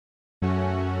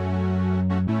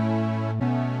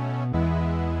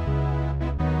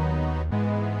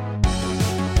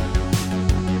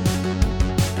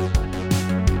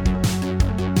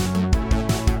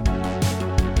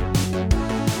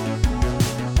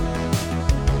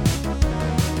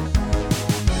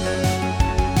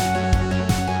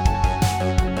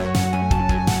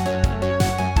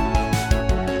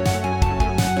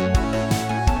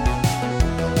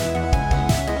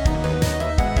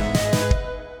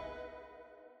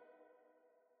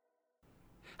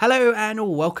Hello and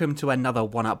welcome to another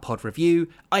One Up Pod review.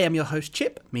 I am your host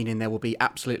Chip, meaning there will be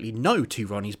absolutely no Two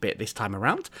Ronnies bit this time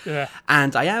around. Yeah.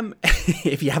 And I am,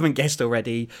 if you haven't guessed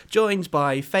already, joined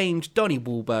by famed Donnie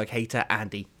Wahlberg hater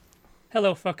Andy.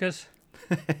 Hello, fuckers.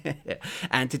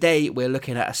 And today we're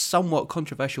looking at a somewhat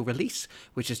controversial release,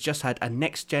 which has just had a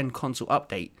next-gen console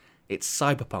update. It's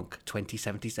Cyberpunk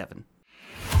 2077.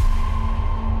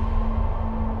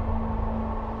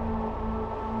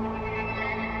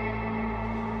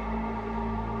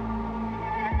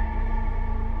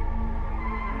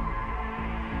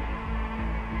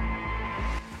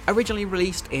 Originally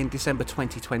released in December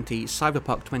 2020,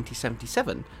 Cyberpunk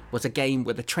 2077 was a game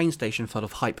with a train station full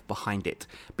of hype behind it,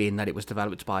 being that it was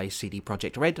developed by CD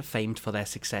Projekt Red, famed for their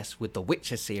success with the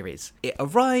Witcher series. It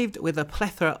arrived with a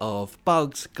plethora of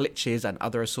bugs, glitches and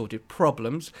other assorted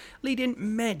problems, leading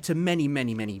to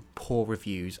many poor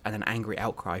reviews and an angry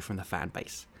outcry from the fan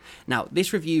base. Now,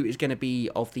 this review is going to be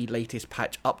of the latest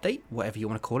patch update, whatever you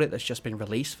want to call it, that's just been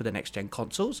released for the next-gen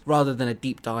consoles, rather than a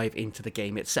deep dive into the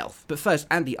game itself. But first,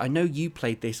 Andy, I know you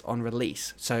played this on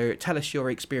release, so tell us your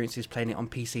experiences playing it on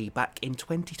PC back in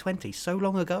 2020, so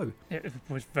long ago. It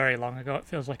was very long ago. It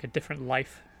feels like a different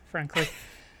life, frankly.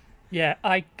 Yeah,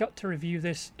 I got to review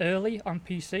this early on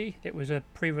PC. It was a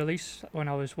pre-release when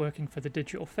I was working for the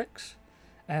Digital Fix.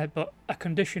 But a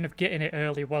condition of getting it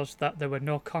early was that there were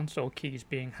no console keys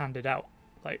being handed out.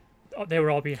 Like, they were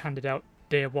all being handed out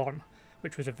day one,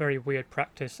 which was a very weird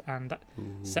practice and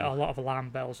set a lot of alarm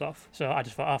bells off. So I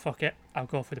just thought, oh, fuck it, I'll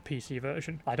go for the PC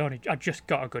version. I just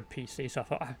got a good PC, so I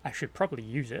thought I should probably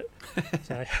use it.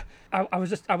 So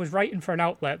I was writing for an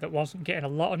outlet that wasn't getting a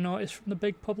lot of notice from the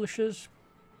big publishers,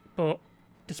 but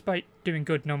despite doing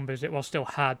good numbers, it was still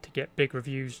hard to get big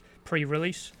reviews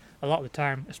pre-release. A lot of the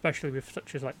time, especially with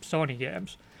such as like Sony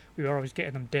games, we were always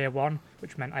getting them day one,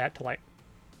 which meant I had to like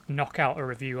knock out a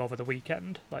review over the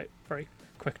weekend, like very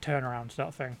quick turnaround sort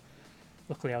of thing.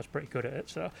 Luckily, I was pretty good at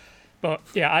it. But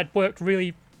yeah, I'd worked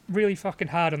really fucking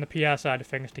hard on the PR side of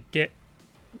things to get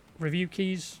review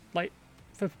keys like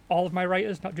for all of my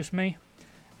writers, not just me.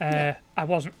 I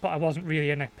wasn't really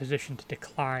in a position to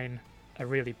decline a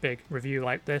really big review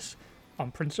like this on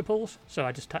principles, so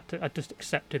I just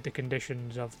accepted the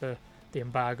conditions of the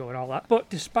embargo and all that.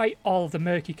 But despite all the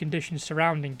murky conditions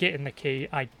surrounding getting the key,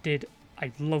 I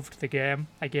loved the game.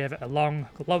 I gave it a long,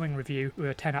 glowing review with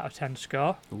a 10 out of 10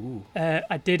 score. Ooh.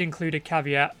 I did include a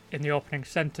caveat in the opening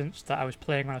sentence that I was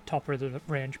playing on a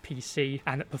top-of-the-range PC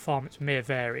and that performance may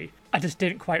vary. I just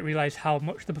didn't quite realise how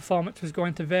much the performance was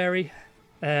going to vary.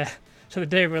 So the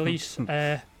day of release,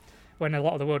 when a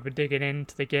lot of the world were digging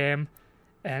into the game,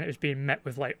 and it was being met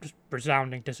with like just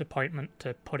resounding disappointment,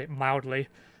 to put it mildly,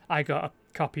 I got a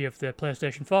copy of the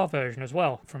PlayStation 4 version as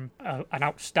well from an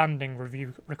outstanding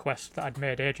review request that I'd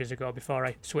made ages ago before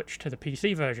I switched to the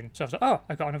PC version. So I was like, oh,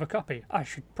 I got another copy. I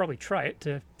should probably try it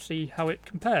to see how it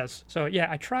compares. So yeah,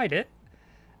 I tried it.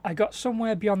 I got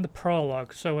somewhere beyond the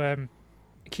prologue. So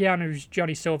Keanu's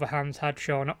Johnny Silverhands had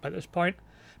shown up at this point,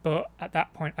 but at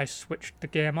that point I switched the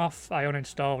game off. I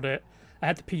uninstalled it. I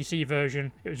had the PC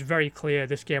version. It was very clear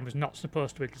this game was not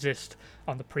supposed to exist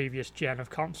on the previous gen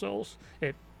of consoles.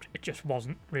 It just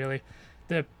wasn't, really.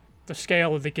 The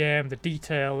scale of the game, the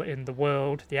detail in the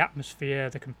world, the atmosphere,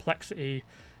 the complexity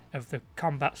of the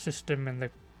combat system and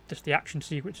just the action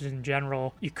sequences in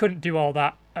general, you couldn't do all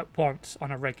that at once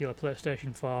on a regular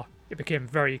PlayStation 4. It became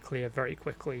very clear very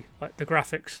quickly. Like, the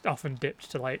graphics often dipped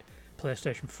to like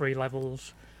PlayStation 3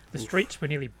 levels. The streets were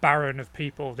nearly barren of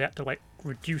people. They had to like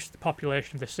reduce the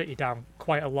population of the city down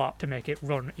quite a lot to make it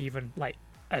run even like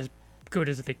as good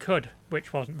as they could,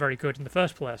 which wasn't very good in the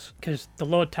first place, because the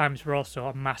load times were also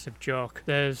a massive joke.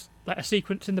 There's like a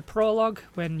sequence in the prologue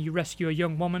when you rescue a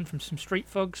young woman from some street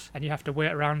thugs and you have to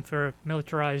wait around for a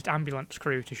militarized ambulance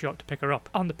crew to show up to pick her up.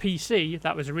 On the PC,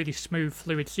 that was a really smooth,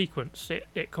 fluid sequence.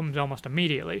 It comes almost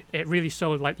immediately. It really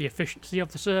showed like the efficiency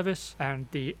of the service and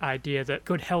the idea that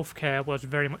good healthcare was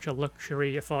very much a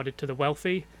luxury afforded to the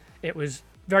wealthy. It was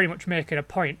very much making a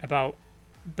point about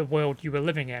the world you were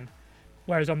living in.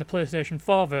 Whereas on the PlayStation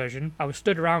 4 version, I was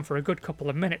stood around for a good couple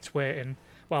of minutes waiting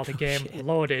while the game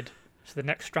loaded to the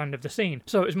next strand of the scene.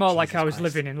 So it was more like I was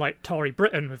living in like Tory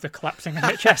Britain with the collapsing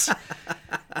NHS.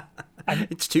 And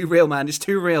it's too real, man. It's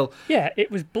too real. Yeah, it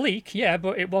was bleak, yeah,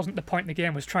 but it wasn't the point the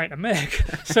game was trying to make.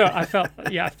 So I felt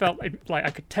like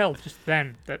I could tell just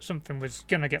then that something was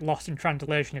going to get lost in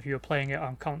translation if you were playing it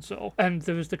on console. And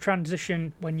there was the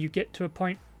transition when you get to a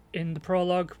point in the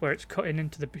prologue where it's cutting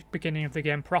into the beginning of the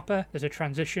game proper. There's a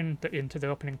transition into the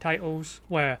opening titles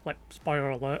where, like, spoiler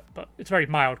alert, but it's very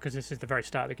mild because this is the very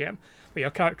start of the game, where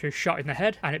your character is shot in the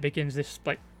head and it begins this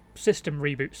like system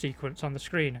reboot sequence on the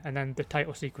screen, and then the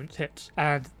title sequence hits.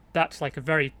 And that's like a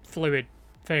very fluid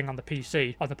thing on the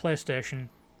PC. On the PlayStation,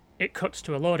 it cuts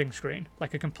to a loading screen,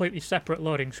 like a completely separate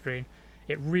loading screen.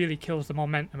 It really kills the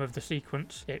momentum of the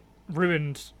sequence. It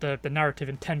ruins the narrative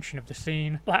intention of the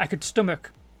scene. Like, I could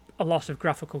stomach a loss of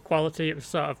graphical quality. It was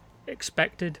sort of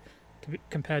expected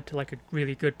compared to like a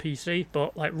really good PC,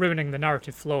 but like ruining the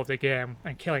narrative flow of the game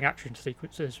and killing action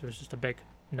sequences was just a big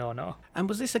no. And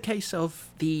was this a case of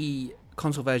the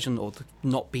console version or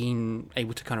not being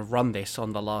able to kind of run this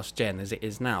on the last gen as it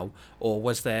is now, or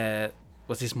was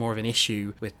this more of an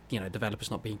issue with, you know, developers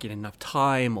not being given enough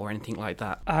time or anything like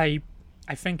that? I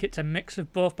think it's a mix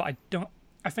of both, but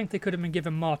I think they could have been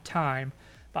given more time,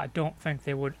 but I don't think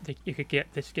you could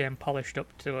get this game polished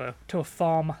up to a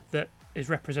form that is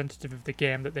representative of the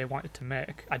game that they wanted to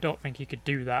make. I don't think you could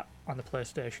do that on the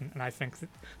PlayStation, and I think that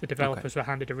the developers were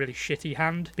handed a really shitty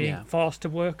hand being forced to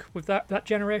work with that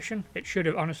generation. It should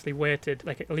have honestly waited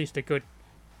like at least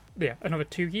another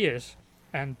 2 years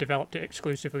and developed it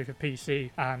exclusively for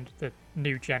PC and the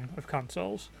new gen of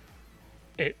consoles.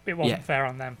 It wasn't fair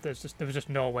on them. There was just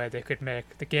no way they could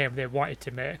make the game they wanted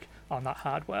to make on that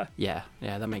hardware. Yeah,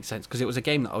 that makes sense, because it was a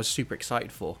game that I was super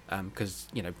excited for, because,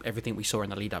 you know, everything we saw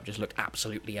in the lead up just looked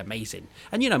absolutely amazing.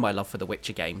 And you know my love for the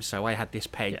Witcher games, so I had this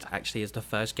pegged actually as the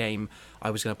first game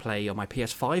I was going to play on my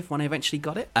PS5 when I eventually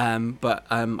got it.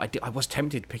 I was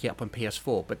tempted to pick it up on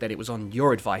PS4, but then it was on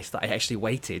your advice that I actually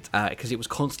waited, because it was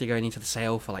constantly going into the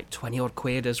sale for like 20 odd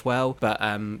quid as well. But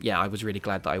I was really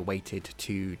glad that I waited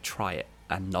to try it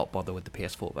and not bother with the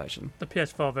PS4 version. The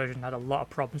PS4 version had a lot of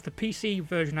problems. The PC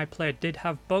version I played did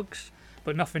have bugs,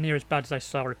 but nothing near as bad as I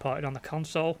saw reported on the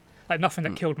console. Like, nothing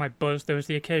that killed my buzz. There was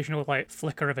the occasional, like,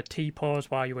 flicker of a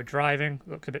T-pose while you were driving. It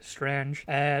looked a bit strange.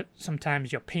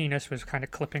 Sometimes your penis was kind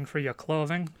of clipping through your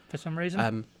clothing for some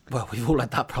reason. Well, we've all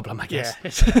had that problem, I guess.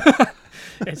 Yeah,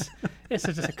 it's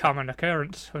just a common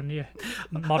occurrence when you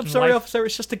modern I'm sorry, life. officer,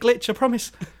 it's just a glitch, I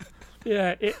promise.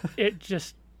 Yeah, it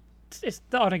just...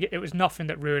 It was nothing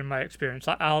that ruined my experience.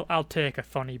 Like, I'll take a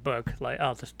funny bug. Like,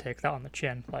 I'll just take that on the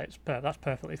chin. Like, that's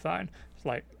perfectly fine. It's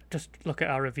like, just look at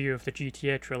our review of the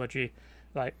GTA trilogy.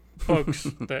 Like, bugs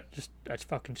that just it's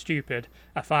fucking stupid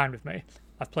are fine with me.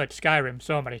 I've played Skyrim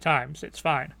so many times. It's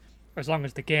fine as long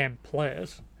as the game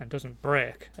plays and doesn't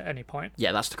break at any point.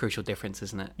 Yeah, that's the crucial difference,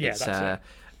 isn't it? Yeah, that's it.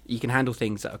 You can handle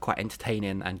things that are quite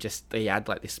entertaining and just they add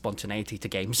like this spontaneity to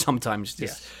games sometimes.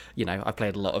 You know, I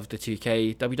played a lot of the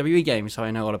 2K WWE games, so I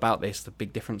know all about this. The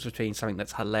big difference between something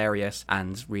that's hilarious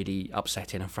and really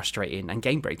upsetting and frustrating and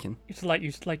game breaking. It's like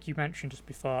you mentioned just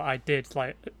before. I did,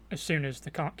 like, as soon as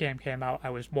the game came out, I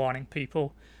was warning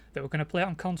people that were going to play it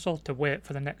on console to wait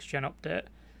for the next gen update,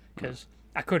 because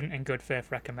I couldn't in good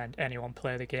faith recommend anyone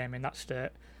play the game in that state.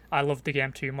 I loved the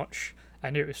game too much. I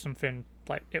knew it was something,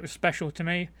 like, it was special to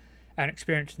me, and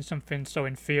experiencing something so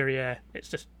inferior,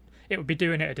 it would be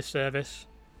doing it a disservice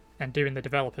and doing the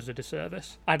developers a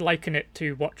disservice. I'd liken it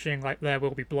to watching, like, There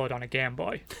Will Be Blood on a Game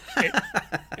Boy.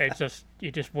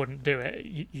 You just wouldn't do it.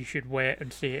 You should wait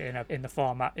and see it in the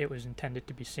format it was intended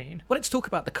to be seen. Well, let's talk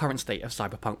about the current state of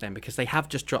Cyberpunk then, because they have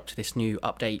just dropped this new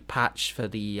update patch for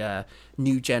the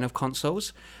new gen of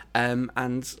consoles.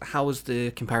 And how has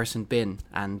the comparison been?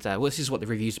 And well, this is what the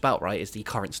review's about, right? Is the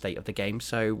current state of the game.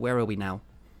 So where are we now?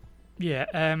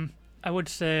 Yeah, I would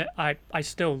say I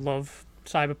still love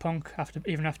Cyberpunk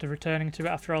even after returning to it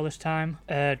after all this time.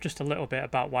 Just a little bit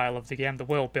about why I love the game. The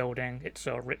world building, it's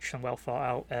so rich and well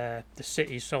thought out. The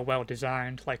city's so well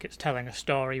designed, like it's telling a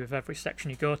story with every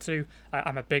section you go to.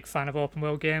 I'm a big fan of open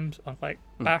world games, unlike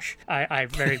Bash. I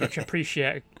very much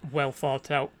appreciate well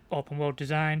thought out open world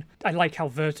design. I like how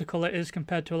vertical it is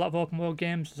compared to a lot of open world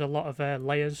games. There's a lot of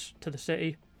layers to the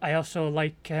city. I also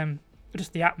like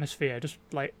just the atmosphere, just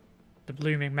like the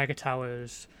blooming mega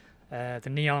towers, the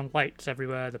neon lights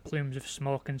everywhere, the plumes of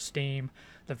smoke and steam,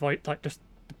 just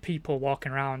the people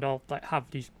walking around all like have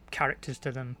these characters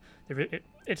to them.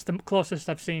 It's the closest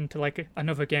I've seen to like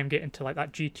another game getting to like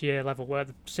that GTA level where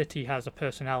the city has a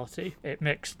personality. It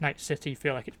makes Night City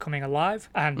feel like it's coming alive.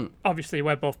 And obviously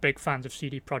we're both big fans of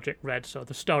CD Projekt Red, so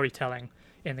the storytelling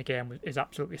in the game is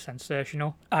absolutely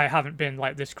sensational. I haven't been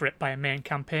like this gripped by a main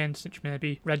campaign since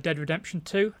maybe Red Dead Redemption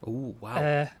 2. Oh,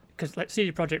 wow. Because like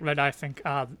CD Projekt Red, I think,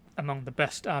 are among the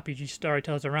best RPG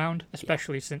storytellers around,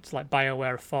 especially since like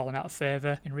BioWare have fallen out of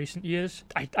favour in recent years.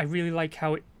 I really like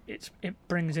how it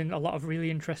brings in a lot of really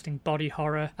interesting body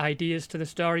horror ideas to the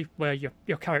story, where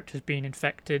your character's been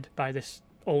infected by this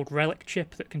old relic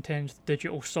chip that contains the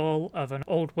digital soul of an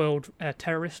old world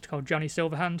terrorist called Johnny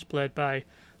Silverhands, played by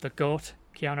the GOAT,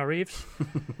 Keanu Reeves.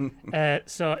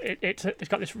 So it's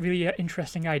got this really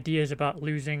interesting ideas about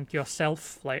losing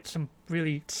yourself, like some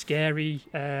really scary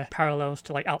parallels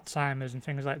to like Alzheimer's and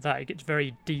things like that. It gets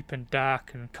very deep and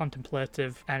dark and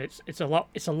contemplative, and it's a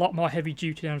lot more heavy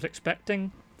duty than I was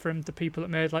expecting from the people that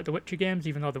made like the Witcher games,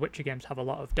 even though the Witcher games have a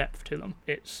lot of depth to them.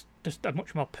 It's just a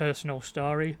much more personal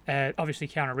story. Obviously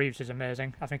Keanu Reeves is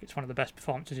amazing. I think it's one of the best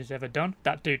performances he's ever done.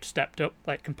 That dude stepped up.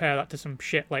 Like, compare that to some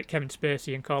shit like Kevin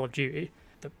Spacey in Call of Duty.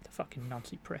 The fucking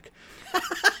Nancy prick.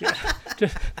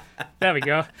 There we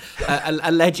go.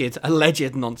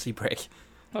 Alleged Nancy prick.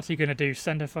 What's he gonna do?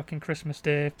 Send a fucking Christmas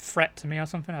Day threat to me or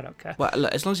something? I don't care. Well,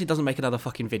 look, as long as he doesn't make another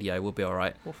fucking video, we'll be all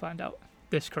right. We'll find out.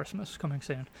 This Christmas, coming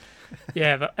soon.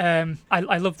 Yeah, but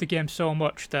I love the game so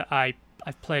much that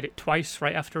I've played it twice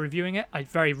right after reviewing it. I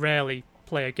very rarely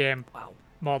play a game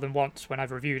more than once when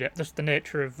I've reviewed it. That's the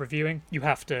nature of reviewing. You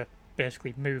have to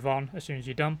basically move on as soon as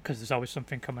you're done because there's always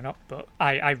something coming up. But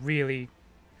I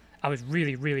was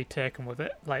really taken with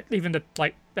it. Like, even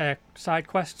the side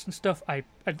quests and stuff,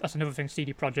 that's another thing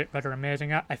CD Projekt Red are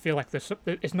amazing at. I feel like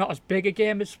it's not as big a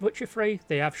game as Witcher 3.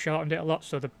 They have shortened it a lot,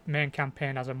 so the main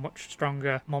campaign has a much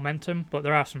stronger momentum, but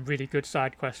there are some really good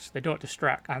side quests. They don't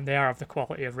distract, and they are of the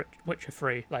quality of Witcher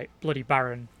 3. Like, Bloody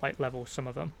Baron levels, some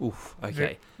of them. Oof,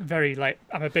 okay. Very,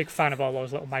 I'm a big fan of all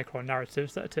those little micro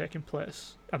narratives that are taking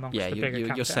place amongst the bigger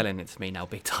campaign. You're selling it to me now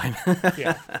big time.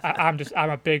 Yeah, I'm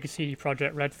a big CD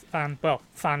Projekt Red fan. Well,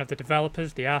 fan of the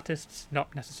developers, the artists,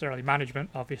 not necessarily management,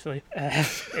 obviously.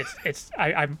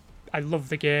 I love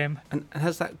the game. And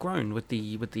has that grown with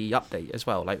the update as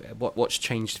well? Like, what's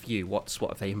changed for you? What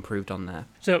have they improved on there?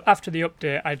 So after the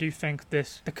update, I do think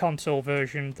the console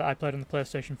version that I played on the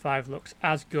PlayStation 5 looks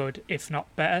as good, if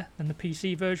not better, than the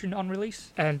PC version on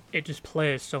release, and it just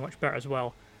plays so much better as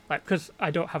well. Like, because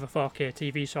I don't have a 4K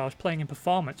TV, so I was playing in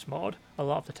performance mode a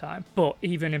lot of the time. But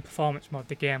even in performance mode,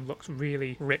 the game looks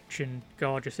really rich and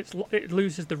gorgeous. It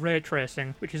loses the ray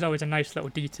tracing, which is always a nice little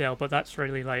detail, but that's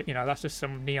really that's just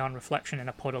some neon reflection in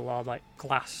a puddle or like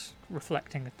glass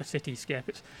reflecting the cityscape.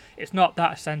 It's not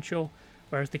that essential,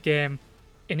 whereas the game,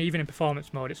 even in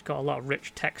performance mode, it's got a lot of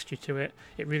rich texture to it.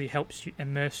 It really helps you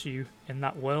immerse you in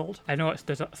that world. I noticed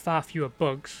there's far fewer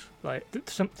bugs. Like,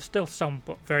 still some,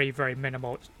 but very, very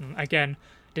minimal. And again,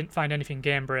 didn't find anything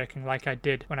game breaking like I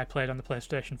did when I played on the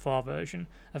PlayStation 4 version.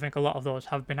 I think a lot of those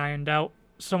have been ironed out.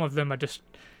 Some of them are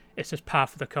it's just par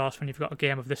for the course. When you've got a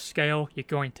game of this scale, you're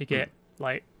going to get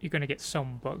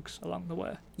some bugs along the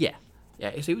way. Yeah. Yeah,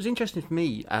 it was interesting for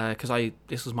me because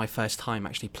this was my first time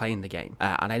actually playing the game,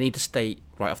 and I need to state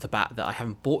right off the bat that I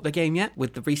haven't bought the game yet.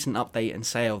 With the recent update and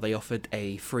sale, they offered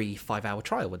a free 5-hour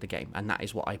trial with the game, and that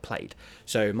is what I played.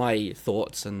 So my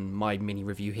thoughts and my mini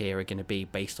review here are going to be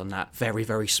based on that very,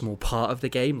 very small part of the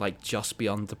game, like just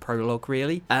beyond the prologue,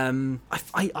 really.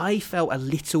 I felt a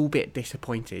little bit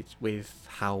disappointed with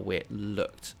how it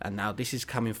looked, and now this is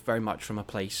coming very much from a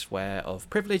place of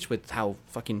privilege with how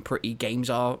fucking pretty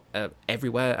games are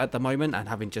everywhere at the moment, and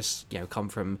having just come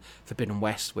from Forbidden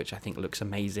West, which I think looks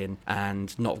amazing,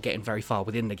 and not getting very far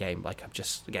within the game. Like, I'm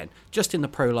just in the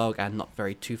prologue and not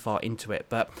very too far into it,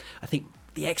 but I think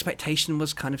the expectation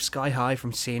was kind of sky high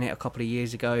from seeing it a couple of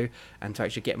years ago, and to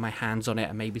actually get my hands on it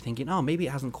and maybe thinking, maybe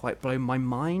it hasn't quite blown my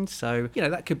mind. So,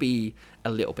 that could be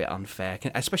a little bit unfair,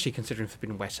 especially considering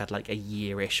Forbidden West had like a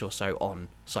year-ish or so on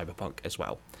Cyberpunk as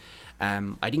well.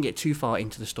 I didn't get too far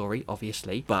into the story,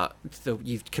 obviously, but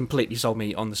you've completely sold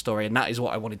me on the story, and that is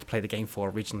what I wanted to play the game for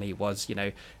originally, was,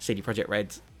 CD Projekt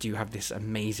Red do have this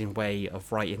amazing way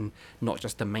of writing not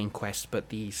just the main quest, but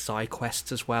the side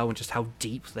quests as well, and just how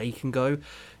deep they can go.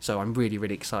 So I'm really,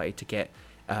 really excited to get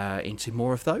into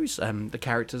more of those. The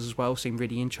characters as well seem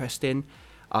really interesting.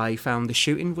 I found the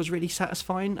shooting was really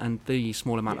satisfying, and the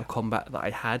small amount of combat that I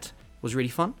had was really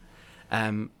fun.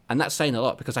 And that's saying a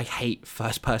lot, because I hate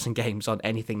first-person games on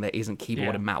anything that isn't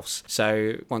keyboard and mouse.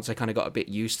 So once I kind of got a bit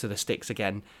used to the sticks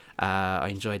again, I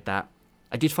enjoyed that.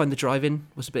 I did find the driving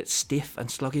was a bit stiff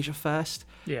and sluggish at first.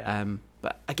 Yeah.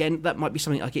 But again, that might be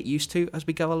something I get used to as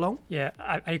we go along. Yeah,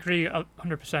 I agree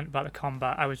 100% about the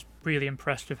combat. I was really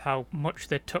impressed with how much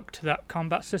they took to that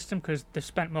combat system, because they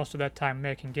spent most of their time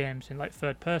making games in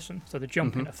third person. So the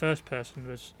jump into first person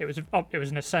was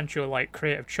an essential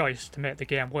creative choice to make the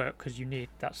game work, because you need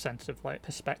that sense of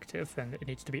perspective, and it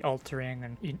needs to be altering,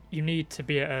 and you need to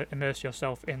be able to immerse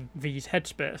yourself in V's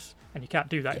headspace, and you can't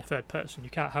do that in third person.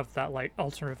 You can't have that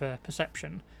alter of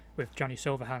perception with Johnny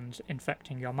Silverhands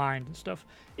infecting your mind and stuff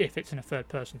if it's in a third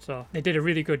person. So they did a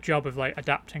really good job of like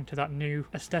adapting to that new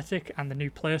aesthetic and the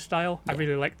new play style. I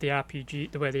really like the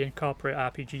RPG, the way they incorporate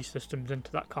RPG systems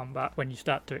into that combat when you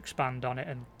start to expand on it,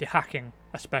 and the hacking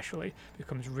especially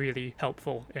becomes really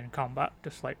helpful in combat,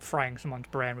 just like frying someone's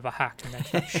brain with a hack and then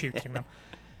start shooting them.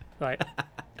 Like,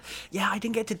 yeah, I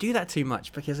didn't get to do that too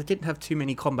much because I didn't have too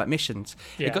many combat missions.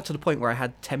 Yeah. It got to the point where I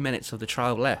had 10 minutes of the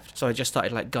trial left, so I just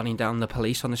started like gunning down the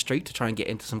police on the street to try and get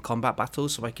into some combat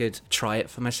battles so I could try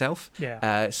it for myself. So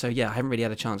I haven't really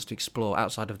had a chance to explore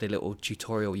outside of the little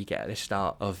tutorial you get at the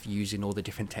start of using all the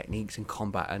different techniques in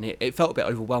combat, and it felt a bit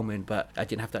overwhelming, but I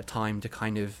didn't have that time to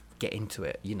kind of get into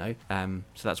it, you know.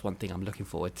 So that's one thing I'm looking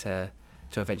forward to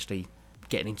eventually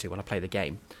getting into when I play the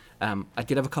game. I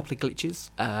did have a couple of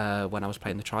glitches when I was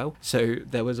playing the trial. So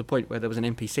there was a point where there was an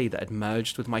NPC that had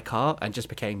merged with my car and just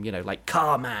became, you know, like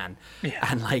car man. Yeah.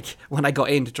 And like when I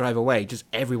got in to drive away, just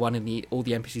everyone all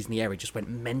the NPCs in the area just went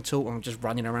mental and just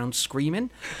running around screaming.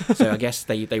 So I guess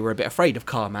they were a bit afraid of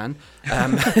car man.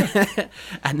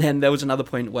 And then there was another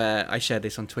point where I shared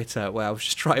this on Twitter where I was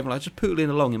just driving, I was just pooling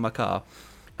along in my car,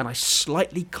 and I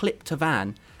slightly clipped a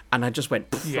van. And I just went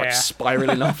like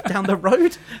spiraling off down the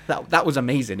road. That was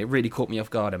amazing. It really caught me off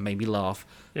guard and made me laugh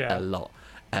a lot.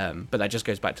 But that just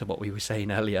goes back to what we were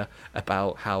saying earlier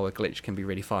about how a glitch can be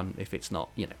really fun if it's not,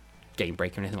 you know, game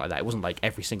breaking or anything like that. It wasn't like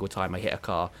every single time I hit a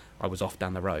car I was off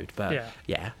down the road. But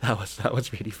that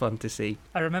was really fun to see.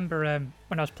 I remember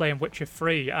when I was playing Witcher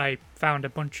 3, I found a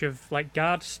bunch of like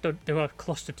guards stood. They were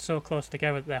clustered so close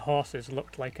together that their horses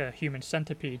looked like a human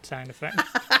centipede kind of thing.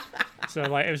 So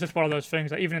like it was just one of those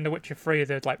things. Like even in The Witcher 3,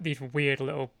 there's like these weird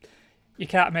little. You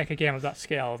can't make a game of that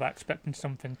scale without expecting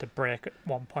something to break at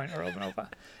one point or another.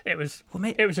 It was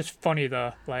just funny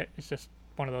though. Like it's just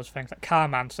one of those things. Like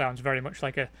Carman sounds very much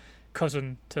like a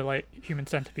cousin to like human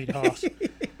centipede horse.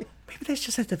 Maybe there's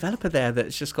just a developer there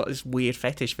that's just got this weird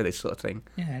fetish for this sort of thing.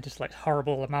 Yeah, just like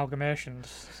horrible amalgamations.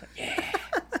 It's like, yeah.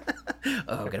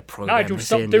 Oh, we're gonna program Nigel, this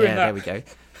stop in. doing Yeah, that. there we go.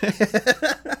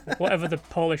 Whatever the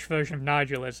Polish version of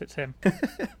Nigel is, it's him.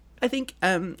 I think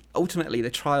ultimately the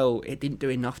trial, it didn't do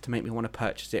enough to make me want to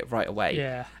purchase it right away.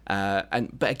 Yeah.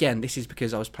 But again, this is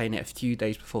because I was playing it a few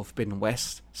days before Forbidden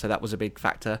West, so that was a big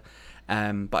factor.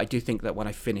 But I do think that when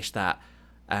I finish that,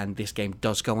 and this game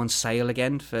does go on sale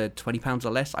again for £20 or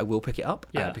less, I will pick it up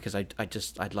because I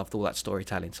loved all that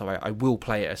storytelling. So I will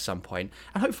play it at some point,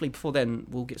 and hopefully before then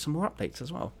we'll get some more updates as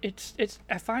well.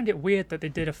 I find it weird that they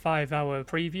did a 5-hour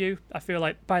preview. I feel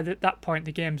like by that point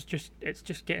the game's just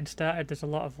getting started. There's a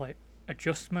lot of like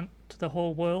adjustment to the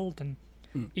whole world and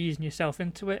easing yourself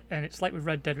into it, and it's like with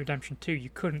Red Dead Redemption 2, you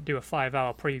couldn't do a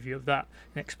 5-hour preview of that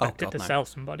and expect it to sell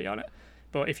somebody on it.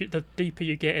 But the deeper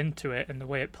you get into it and the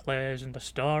way it plays and the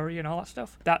story and all that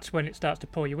stuff, that's when it starts to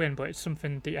pull you in. But it's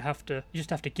something that you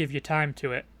just have to give your time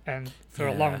to it. And for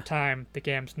a long time, the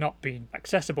game's not been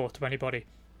accessible to anybody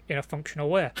in a functional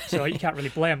way. So you can't really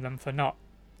blame them for not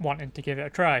wanting to give it a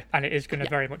try. And it is going to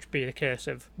very much be the case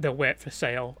of they'll wait for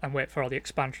sale and wait for all the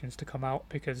expansions to come out,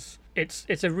 because it's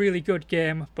a really good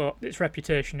game, but its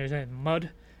reputation is in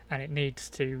mud, and it needs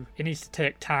to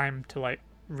take time to like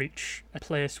reach a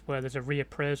place where there's a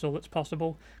reappraisal that's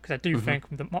possible, because I do think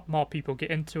the more people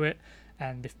get into it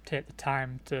and they take the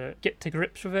time to get to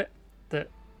grips with it, that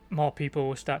more people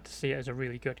will start to see it as a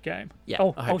really good game. I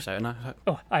hope so.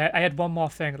 I had one more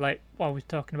thing, like while we were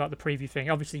talking about the preview thing.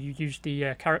 Obviously you used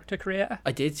the character creator.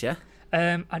 I did, yeah.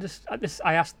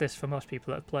 I asked this for most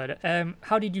people that have played it.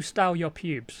 How did you style your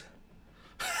pubes?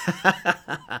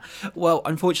 Well,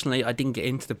 unfortunately, I didn't get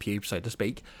into the pube, so to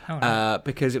speak,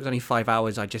 because it was only 5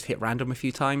 hours. I just hit random a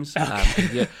few times.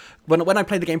 Okay. When I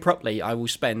play the game properly, I will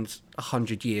spend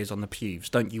 100 years on the pubes.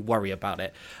 Don't you worry about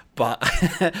it. But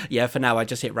for now, I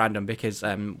just hit random because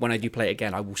when I do play it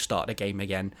again, I will start the game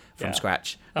again from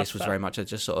scratch. This was very much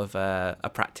just sort of a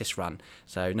practice run,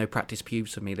 so no practice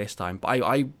pubes for me this time. But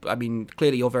I mean,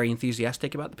 clearly you're very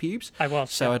enthusiastic about the pubes. I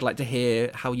was. So I'd like to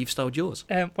hear how you've styled yours.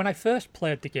 When I first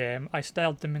played the game, I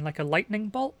styled them in like a lightning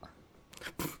bolt.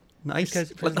 Nice,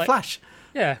 like the Flash.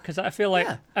 Yeah, because I feel like,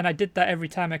 and I did that every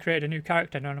time I created a new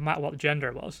character, no matter what the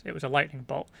gender was. It was a lightning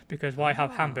bolt, because why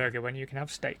have hamburger when you can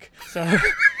have steak? So,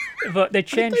 but they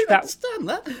changed that. I don't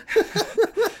understand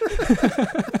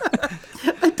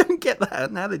that. I don't get that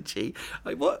analogy.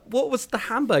 Like, what was the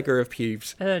hamburger of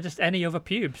pubes? Just any other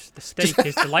pubes. The steak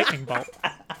is the lightning bolt.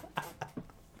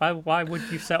 Why would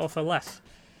you settle for less?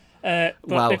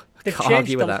 Well, can't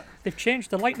argue with that. They've changed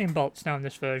the lightning bolts now in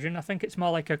this version. I think it's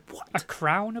more like a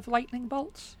crown of lightning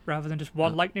bolts rather than just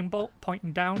one lightning bolt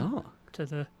pointing down to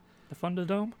the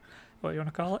Thunderdome, what you want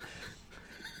to call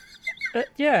it.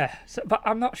 But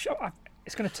I'm not sure.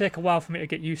 it's going to take a while for me to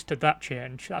get used to that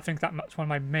change. I think that's one of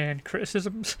my main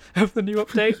criticisms of the new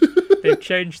update. They've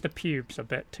changed the pubes a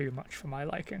bit too much for my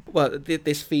liking. Well,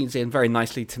 this feeds in very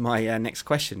nicely to my next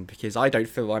question, because I don't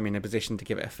feel I'm in a position to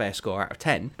give it a fair score out of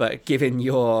 10. But given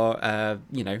your,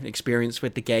 experience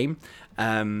with the game,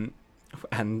 and,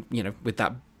 with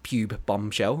that pube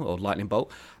bombshell or lightning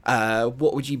bolt,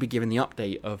 what would you be giving the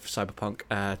update of Cyberpunk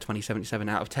 2077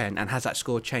 out of 10? And has that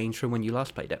score changed from when you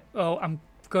last played it? Oh, I'm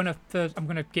gonna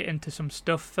get into some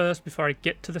stuff first before I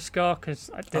get to the score, because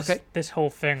this whole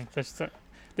thing,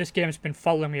 this game's been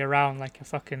following me around like a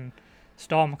fucking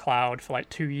storm cloud for like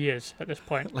 2 years at this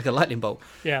point. Like a lightning bolt.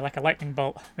 Yeah, like a lightning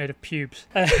bolt made of pubes.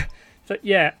 But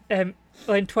yeah, in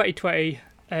 2020,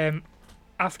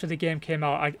 after the game came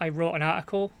out, I wrote an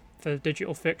article for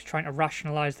Digital Fix trying to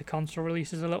rationalise the console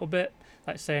releases a little bit,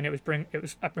 like saying it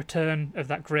was a return of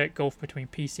that great gulf between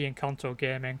PC and console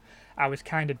gaming. I was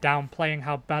kind of downplaying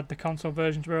how bad the console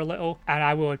versions were a little, and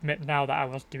I will admit now that I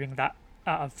was doing that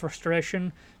out of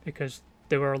frustration, because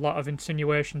there were a lot of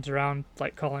insinuations around,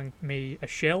 like calling me a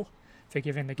shill for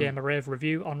giving the game a rave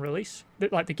review on release.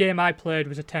 Like, the game I played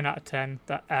was a 10 out of 10.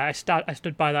 That I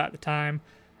stood by that at the time,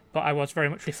 but I was very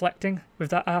much reflecting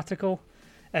with that article.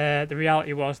 The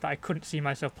reality was that I couldn't see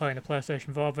myself playing the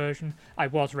PlayStation 4 version. I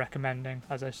was recommending,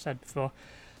 as I said before,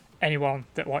 anyone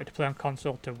that wanted to play on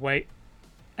console to wait.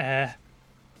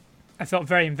 I felt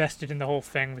very invested in the whole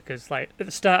thing because, like, at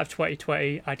the start of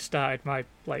 2020, I'd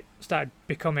started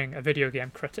becoming a video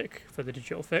game critic for the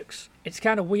Digital Fix. It's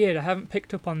kind of weird. I haven't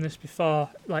picked up on this before,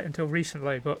 like, until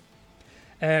recently, but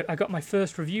I got my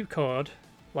first review code,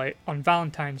 like, on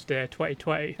Valentine's Day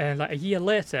 2020, and like a year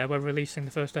later we're releasing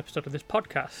the first episode of this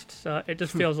podcast, so it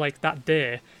just feels like that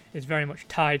day is very much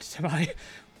tied to my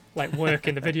like work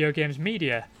in the video games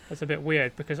media. That's a bit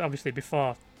weird, because obviously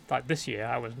before, like, this year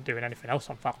I wasn't doing anything else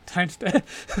on Valentine's Day.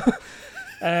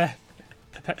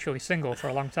 Perpetually single for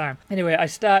a long time. Anyway, I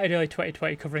started early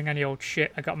 2020 covering any old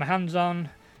shit I got my hands on.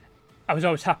 I was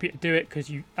always happy to do it,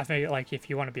 because I think, like, if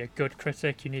you want to be a good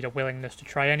critic, you need a willingness to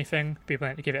try anything, be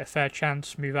willing to give it a fair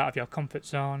chance, move out of your comfort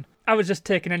zone. I was just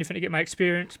taking anything to get my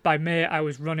experience. By May, I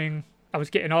was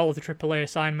getting all of the AAA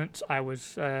assignments.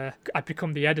 I'd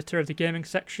become the editor of the gaming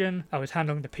section. I was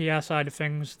handling the PR side of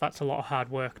things. That's a lot of hard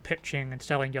work, pitching and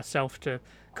selling yourself to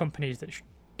companies that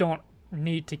don't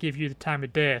need to give you the time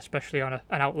of day, especially on an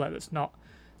outlet that's not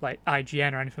like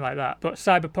IGN or anything like that. But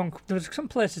Cyberpunk, there was some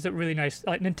places that were really nice.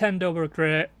 Like, Nintendo were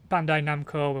great, Bandai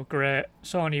Namco were great,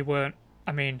 Sony weren't.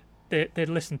 I mean, they'd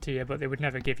listen to you, but they would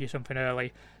never give you something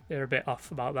early. They were a bit off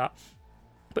about that.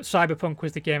 But Cyberpunk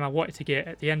was the game I wanted to get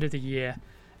at the end of the year.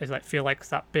 Is like, feel like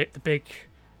the big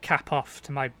cap off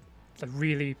to the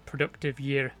really productive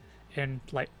year in,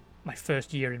 like, my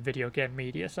first year in video game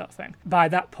media, sort of thing. By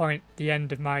that point, the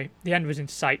end was in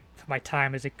sight for my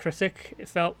time as a critic. It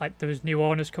felt like there was new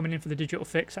owners coming in for the Digital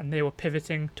Fix, and they were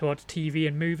pivoting towards TV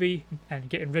and movie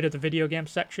and getting rid of the video game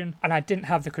section. And I didn't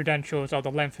have the credentials or the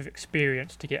length of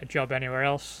experience to get a job anywhere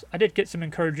else. I did get some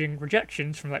encouraging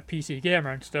rejections from, like, PC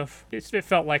Gamer and stuff. It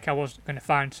felt like I wasn't going to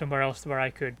find somewhere else where I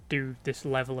could do this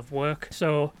level of work.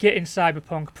 So getting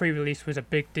Cyberpunk pre-release was a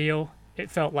big deal. It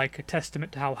felt like a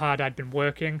testament to how hard I'd been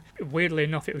working. Weirdly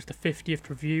enough, it was the 50th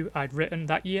review I'd written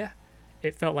that year.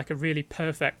 It felt like a really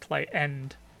perfect, like,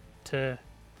 end to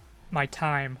my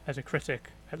time as a critic,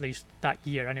 at least that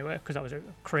year anyway, because that was a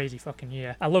crazy fucking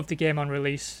year. I loved the game on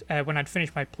release. When I'd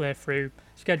finished my playthrough,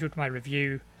 scheduled my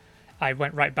review, I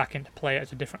went right back into play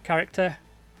as a different character.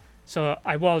 So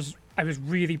I was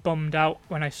really bummed out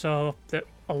when I saw that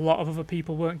a lot of other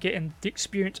people weren't getting the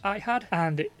experience I had,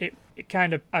 and it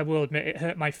kind of, I will admit, it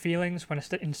hurt my feelings when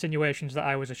insinuations that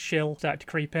I was a shill started to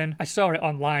creep in. I saw it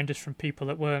online just from people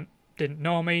that didn't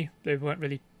know me, they weren't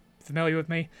really familiar with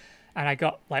me, and I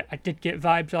did get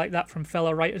vibes like that from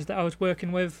fellow writers that I was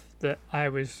working with, that I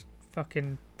was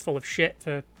fucking full of shit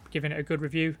for giving it a good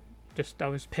review. Just I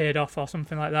was paid off or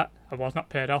something like that. I was not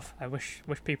paid off. I wish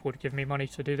people would give me money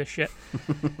to do this shit.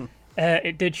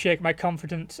 It did shake my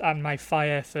confidence and my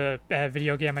fire for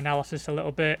video game analysis a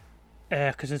little bit,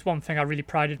 because there's one thing I really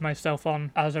prided myself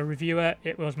on as a reviewer.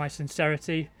 It was my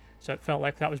sincerity. So it felt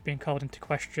like that was being called into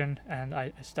question, and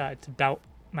I started to doubt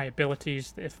my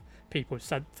abilities. If people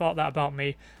thought that about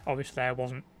me, obviously I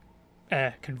wasn't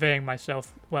conveying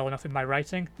myself well enough in my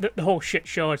writing. The whole shit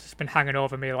show has just been hanging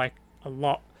over me like a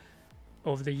lot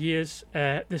over the years.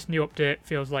 This new update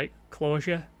feels like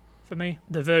closure for me.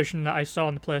 The version that I saw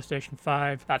on the PlayStation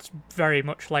 5, that's very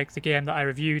much like the game that I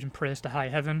reviewed and praised to high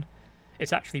heaven.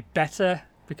 It's actually better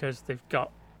because they've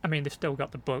still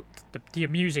got the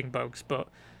amusing bugs, but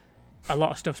A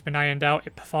lot of stuff's been ironed out.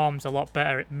 It performs a lot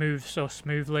better. It moves so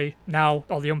smoothly. Now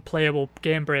all the unplayable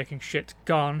game-breaking shit's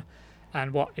gone,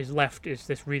 and what is left is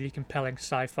this really compelling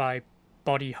sci-fi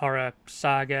body horror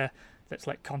saga that's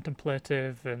like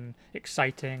contemplative and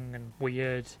exciting and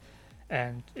weird,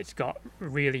 and it's got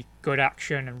really good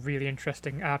action and really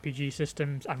interesting RPG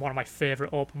systems and one of my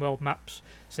favourite open world maps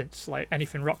since like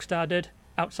anything Rockstar did.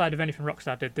 Outside of anything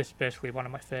Rockstar did, this is basically one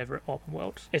of my favourite open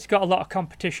worlds. It's got a lot of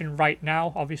competition right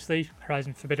now, obviously.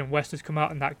 Horizon Forbidden West has come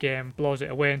out and that game blows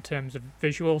it away in terms of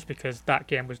visuals because that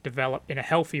game was developed in a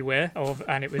healthy way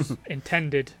and it was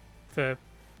intended for,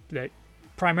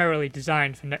 primarily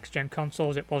designed for next-gen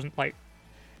consoles. It wasn't like...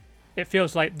 It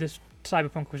feels like this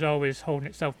Cyberpunk was always holding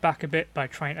itself back a bit by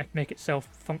trying to make itself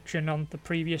function on the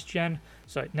previous gen,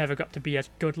 so it never got to be as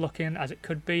good looking as it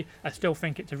could be. I still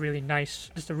think it's a really nice,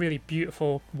 just a really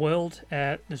beautiful world.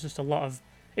 There's just a lot of,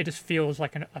 it just feels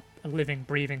like a living,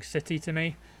 breathing city to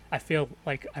me. I feel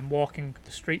like I'm walking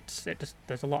the streets.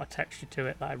 There's a lot of texture to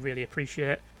it that I really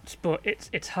appreciate. But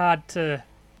it's hard to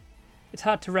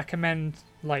recommend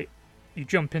like you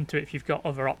jump into it if you've got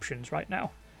other options right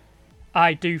now.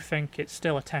 I do think it's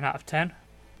still a 10 out of 10.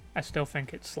 I still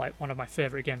think it's like one of my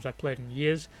favourite games I've played in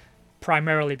years,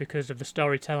 primarily because of the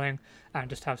storytelling and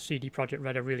just how CD Projekt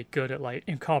Red are really good at like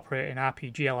incorporating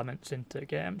RPG elements into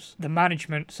games. The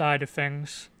management side of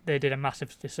things, they did a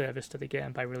massive disservice to the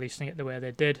game by releasing it the way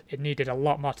they did. It needed a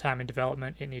lot more time in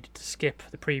development. It needed to skip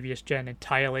the previous gen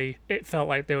entirely. It felt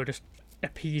like they were just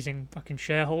appeasing fucking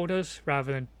shareholders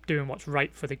rather than doing what's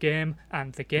right for the game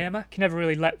and the gamer. Can never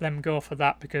really let them go for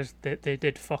that because they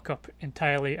did fuck up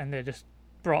entirely and they just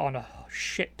brought on a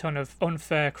shit ton of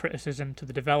unfair criticism to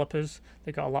the developers.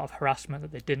 They got a lot of harassment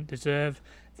that they didn't deserve.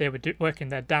 They were working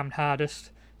their damned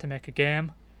hardest to make a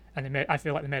game, and I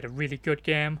feel like they made a really good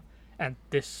game, and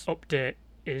this update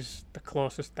is the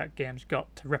closest that game's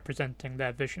got to representing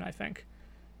their vision, I think.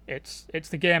 It's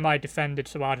the game I defended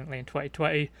so ardently in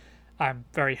 2020. I'm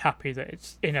very happy that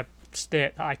it's in a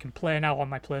state that I can play now on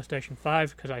my PlayStation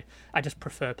 5 because I just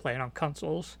prefer playing on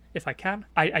consoles if I can.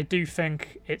 I do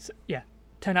think it's,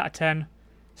 10 out of 10.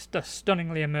 A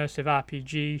stunningly immersive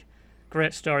RPG.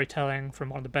 Great storytelling from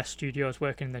one of the best studios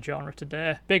working in the genre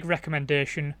today. Big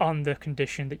recommendation on the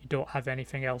condition that you don't have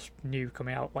anything else new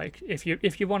coming out. Like if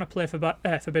you want to play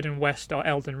Forbidden West or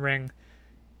Elden Ring,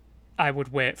 I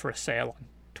would wait for a sale on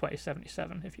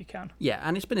 2077 if you can. Yeah,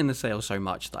 and it's been in the sale so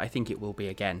much that I think it will be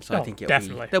again. So I think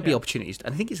there'll be opportunities.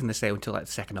 And I think it's in the sale until like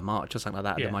the 2nd of March or something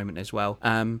like that at the moment as well.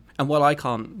 And while I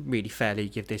can't really fairly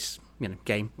give this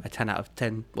game a 10 out of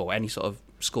 10 or any sort of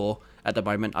score at the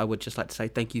moment, I would just like to say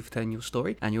thank you for telling your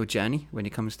story and your journey when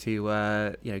it comes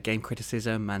to game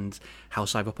criticism and how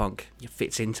Cyberpunk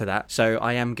fits into that. So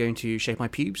I am going to shave my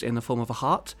pubes in the form of a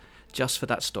heart just for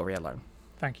that story alone.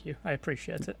 Thank you. I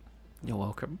appreciate it. You're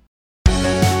welcome.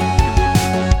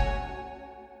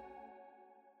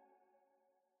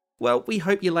 Well, we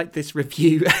hope you liked this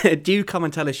review. Do come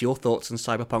and tell us your thoughts on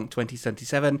Cyberpunk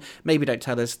 2077. Maybe don't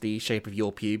tell us the shape of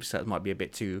your pubes. That might be a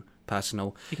bit too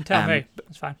personal. You can tell me.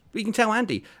 It's fine. You can tell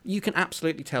Andy. You can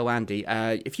absolutely tell Andy.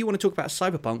 If you want to talk about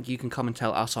Cyberpunk, you can come and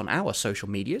tell us on our social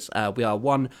medias. We are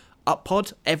one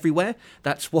UpPod everywhere.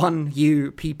 That's one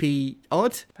UPP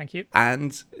odd. Thank you.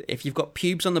 And if you've got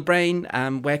pubes on the brain,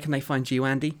 where can they find you,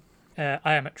 Andy?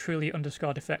 I am at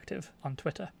truly_defective on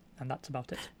Twitter, and that's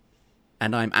about it.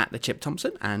 And I'm at the Chip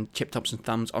Thompson and Chip Thompson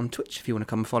Thumbs on Twitch if you want to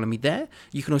come and follow me there.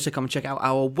 You can also come and check out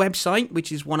our website,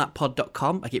 which is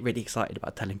oneuppod.com. I get really excited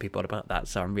about telling people about that,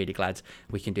 so I'm really glad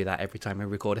we can do that every time we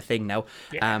record a thing now.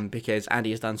 Yeah. Because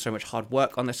Andy has done so much hard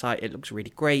work on the site. It looks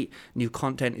really great. New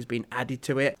content is being added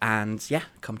to it. And yeah,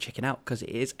 come check it out because it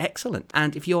is excellent.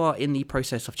 And if you are in the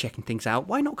process of checking things out,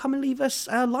 why not come and leave us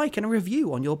a like and a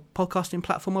review on your podcasting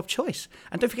platform of choice?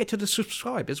 And don't forget to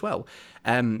subscribe as well.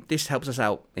 This helps us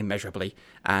out immeasurably.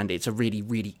 And it's a really,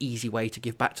 really easy way to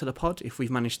give back to the pod. If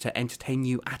we've managed to entertain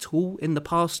you at all in the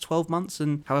past 12 months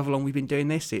and however long we've been doing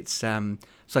this, it's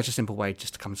such a simple way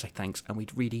just to come and say thanks, and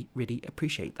we'd really, really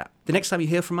appreciate that. The next time you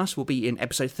hear from us will be in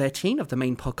episode 13 of the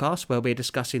main podcast, where we're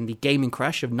discussing the gaming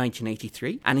crash of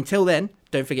 1983. And until then,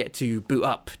 don't forget to boot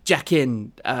up, jack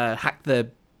in, hack the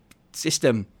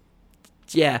system.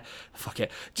 Yeah, fuck it.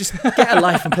 Just get a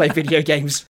life and play video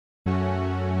games.